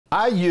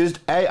I used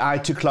AI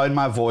to clone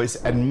my voice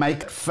and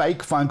make a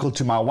fake phone call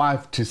to my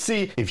wife to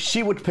see if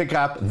she would pick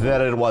up that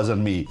it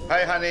wasn't me.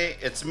 Hey honey,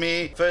 it's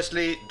me.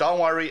 Firstly,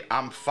 don't worry,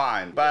 I'm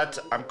fine. But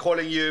I'm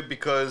calling you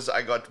because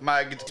I got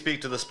mugged.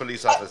 Speak to this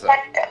police officer.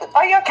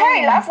 Are you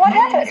okay, love? What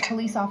happened? My name is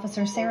Police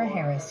Officer Sarah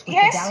Harris with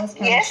Yes, the Dallas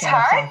County yes,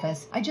 Sheriff's hi.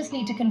 Office. I just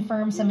need to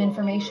confirm some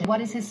information.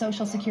 What is his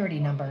social security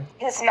number?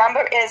 His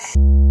number is...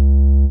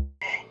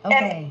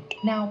 Okay,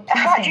 now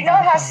please How do stand you by know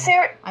the how phone.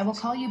 Sarah... I will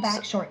call you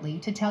back shortly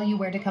to tell you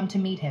where to come to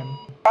meet him.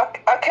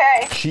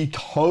 Okay. She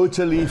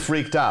totally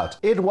freaked out.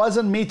 It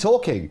wasn't me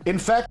talking. In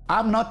fact,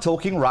 I'm not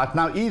talking right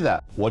now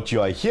either. What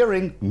you are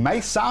hearing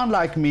may sound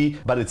like me,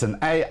 but it's an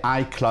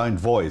AI cloned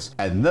voice.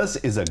 And this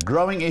is a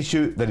growing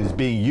issue that is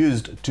being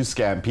used to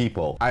scam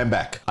people. I am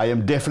back. I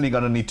am definitely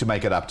going to need to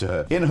make it up to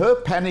her. In her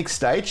panic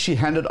state, she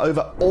handed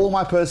over all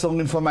my personal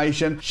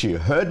information. She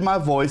heard my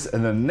voice,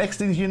 and the next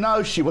thing you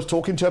know, she was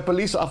talking to a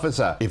police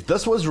officer. If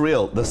this was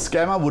real, the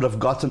scammer would have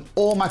gotten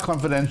all my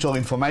confidential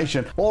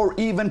information or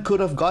even could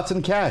have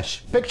gotten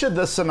cash. Picture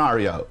this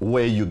scenario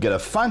where you get a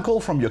phone call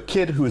from your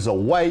kid who is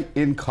away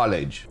in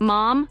college.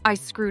 Mom, I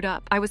screwed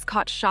up. I was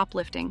caught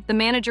shoplifting. The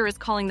manager is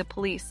calling the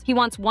police. He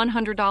wants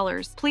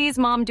 $100. Please,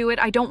 Mom, do it.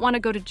 I don't want to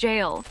go to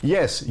jail.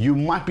 Yes, you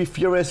might be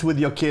furious with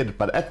your kid,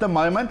 but at the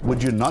moment,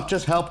 would you not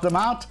just help them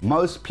out?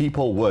 Most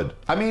people would.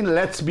 I mean,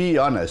 let's be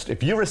honest.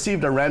 If you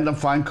received a random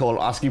phone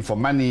call asking for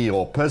money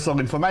or personal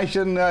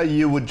information,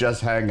 you would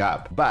just hang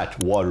up.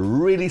 But what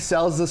really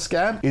sells the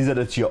scam is that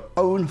it's your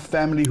own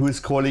family who is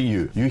calling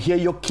you. You hear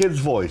your kid's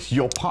voice,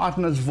 your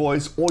partner's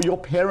voice, or your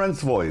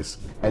parents' voice,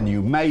 and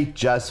you may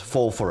just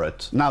fall for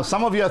it. Now,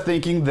 some of you are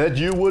thinking that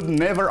you would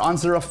never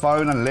answer a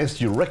phone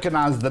unless you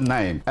recognize the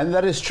name, and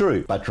that is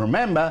true. But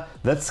remember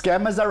that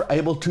scammers are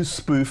able to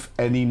spoof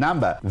any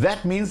number.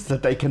 That means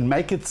that they can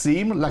make it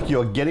seem like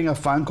you're getting a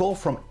phone call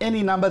from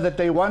any number that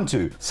they want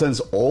to. Since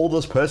all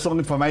this personal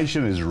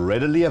information is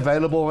readily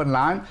available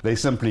online, they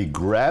simply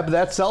grab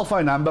that cell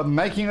phone number,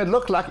 making it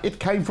look like it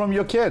came from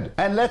your kid.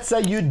 And let's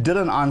say you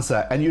didn't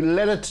answer and you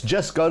let it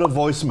just go to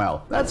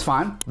voicemail. That's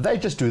fine. They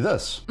just do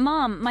this.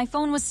 Mom, my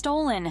phone was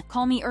stolen.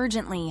 Call me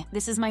urgently.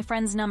 This is my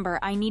friend's number.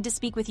 I need to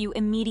speak with you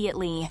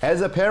immediately.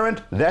 As a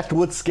parent, that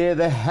would scare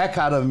the heck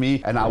out of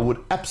me, and I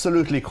would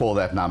absolutely call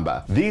that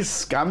number. These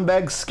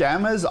scumbag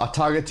scammers are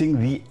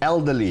targeting the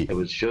elderly. It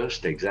was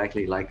just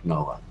exactly like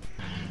Noah.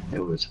 It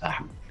was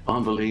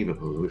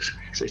unbelievable.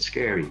 It's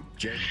scary.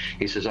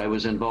 He says, I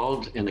was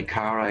involved in a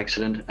car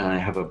accident and I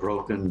have a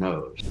broken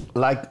nose.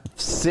 Like,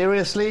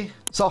 seriously?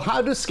 So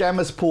how do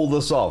scammers pull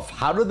this off?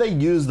 How do they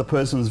use the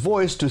person's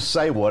voice to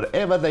say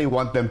whatever they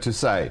want them to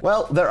say?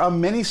 Well, there are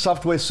many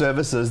software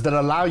services that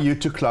allow you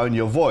to clone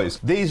your voice.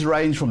 These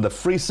range from the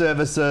free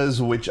services,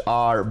 which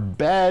are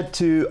bad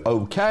to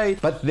okay,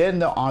 but then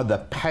there are the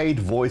paid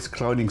voice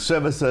cloning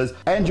services,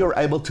 and you're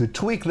able to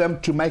tweak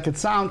them to make it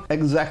sound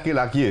exactly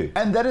like you.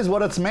 And that is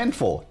what it's meant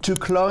for, to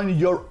clone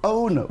your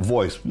own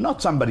voice,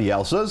 not somebody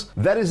else's.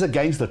 That is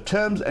against the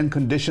terms and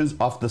conditions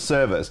of the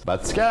service.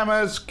 But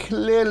scammers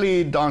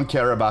clearly don't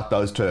care about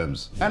those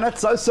terms. And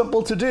it's so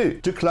simple to do.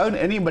 To clone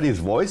anybody's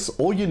voice,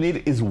 all you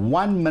need is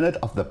 1 minute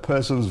of the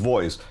person's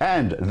voice.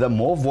 And the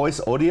more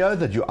voice audio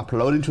that you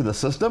upload into the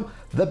system,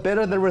 the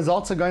better the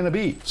results are going to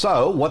be.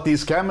 So what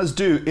these scammers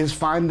do is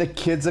find the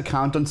kid's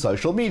account on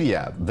social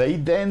media. They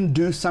then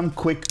do some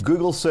quick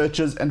Google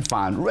searches and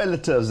find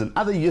relatives and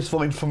other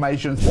useful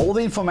information. All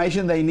the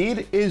information they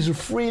need is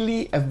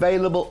freely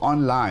available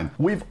online.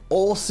 We've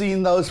all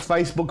seen those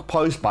Facebook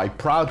posts by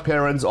proud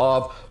parents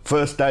of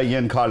first day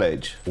in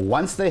college.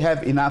 Once they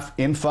have enough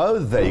info,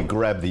 they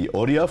grab the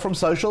audio from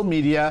social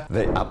media,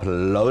 they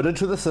upload it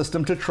to the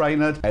system to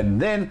train it, and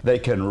then they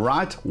can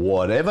write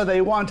whatever they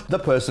want the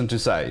person to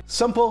say.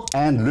 Simple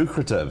and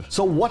lucrative.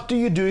 So what do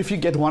you do if you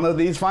get one of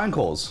these phone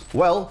calls?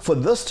 Well, for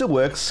this to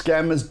work,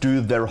 scammers do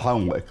their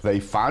homework.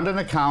 They find an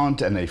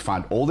account and they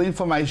find all the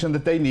information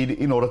that they need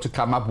in order to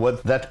come up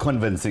with that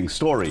convincing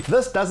story.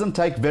 This doesn't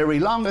take very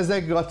long, as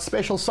they've got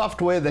special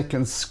software that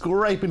can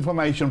scrape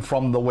information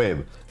from the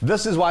web.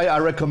 This is why I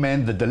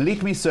recommend the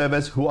Delete Me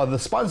service, who are the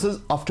sponsors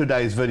of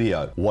today's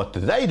video. What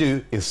they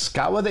do is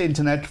scour the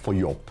internet for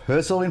your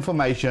personal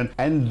information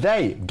and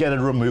they get it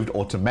removed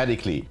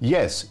automatically.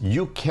 Yes,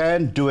 you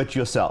can do it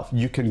yourself.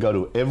 You can go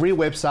to every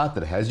website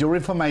that has your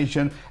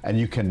information and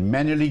you can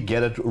manually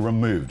get it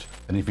removed.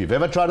 And if you've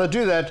ever tried to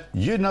do that,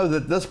 you know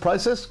that this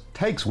process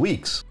takes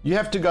weeks. You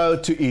have to go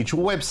to each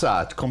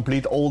website,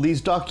 complete all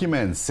these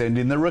documents, send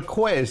in the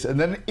request, and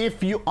then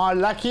if you are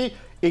lucky,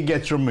 it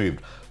gets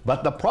removed.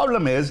 But the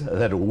problem is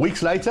that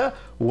weeks later,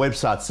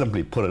 websites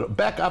simply put it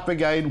back up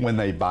again when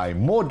they buy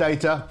more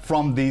data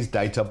from these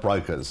data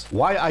brokers.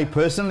 Why I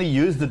personally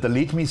use the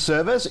Delete Me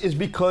service is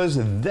because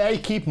they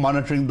keep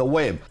monitoring the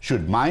web.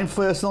 Should my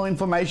personal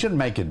information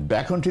make it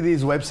back onto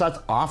these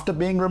websites after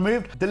being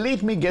removed,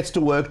 Delete Me gets to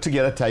work to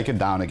get it taken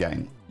down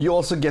again. You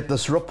also get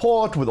this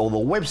report with all the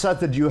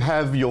websites that you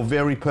have your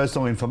very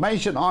personal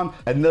information on,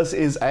 and this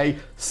is a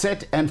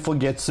set and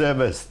forget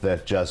service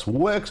that just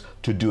works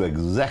to do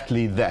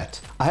exactly that.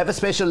 I have a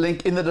special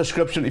link in the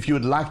description if you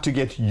would like to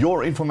get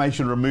your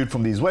information removed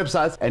from these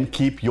websites and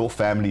keep your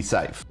family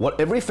safe.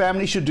 What every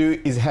family should do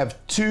is have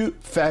 2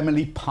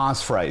 family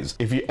passphrase.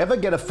 If you ever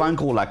get a phone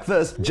call like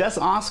this, just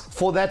ask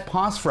for that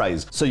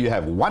passphrase. So you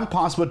have one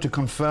password to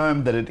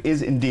confirm that it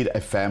is indeed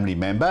a family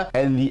member,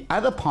 and the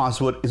other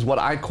password is what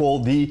I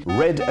call the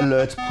red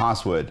alert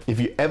password. If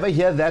you ever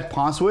hear that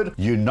password,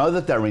 you know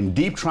that they're in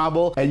deep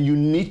trouble and you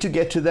need to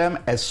get to them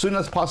as soon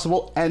as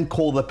possible and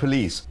call the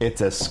police.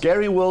 It's a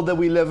scary world that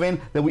we live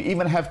in that we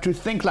even have to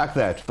think like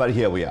that, but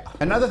here we are.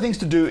 Another thing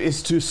to do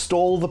is to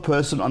stall the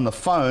person on the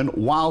phone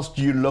whilst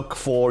you look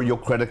for your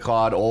credit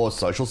card or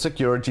social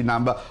security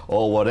number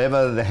or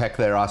whatever the heck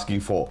they're asking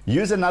for.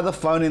 Use another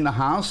phone in the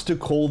house to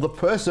call the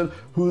person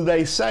who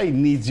they say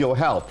needs your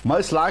help.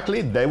 Most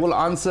likely they will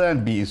answer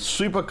and be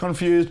super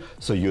confused,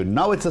 so you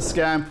know it's a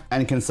scam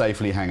and can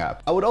safely hang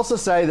up. I would also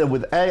say that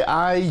with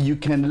AI you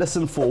can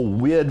listen for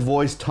weird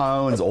voice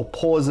tones or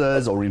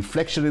pauses or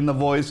inflection in the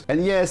voice,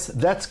 and yes,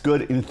 that's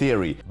good in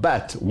theory,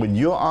 but when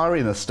you are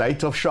in a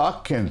state of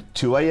shock and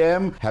 2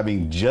 a.m.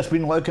 having just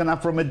been woken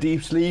up from a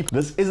deep sleep,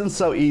 this isn't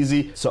so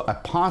easy, so a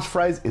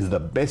passphrase is the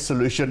best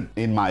solution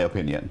in my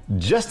opinion.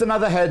 Just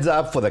another heads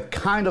up for the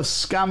kind of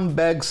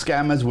scumbag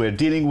scammers we're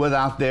dealing with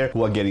out there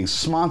who are getting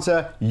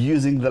smarter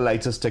using the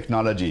latest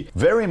technology.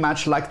 Very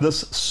much like this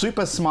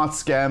super smart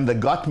scam that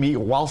got me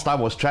whilst I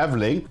was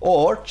traveling.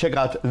 Or check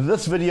out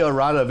this video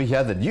right over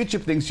here that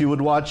YouTube thinks you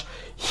would watch.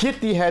 Hit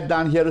the head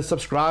down here to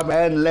subscribe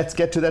and let's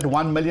get to that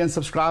 1 million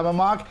subscriber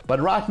mark. But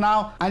right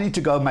now I need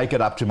to go make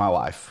it up to my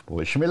wife.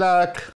 Wish me luck.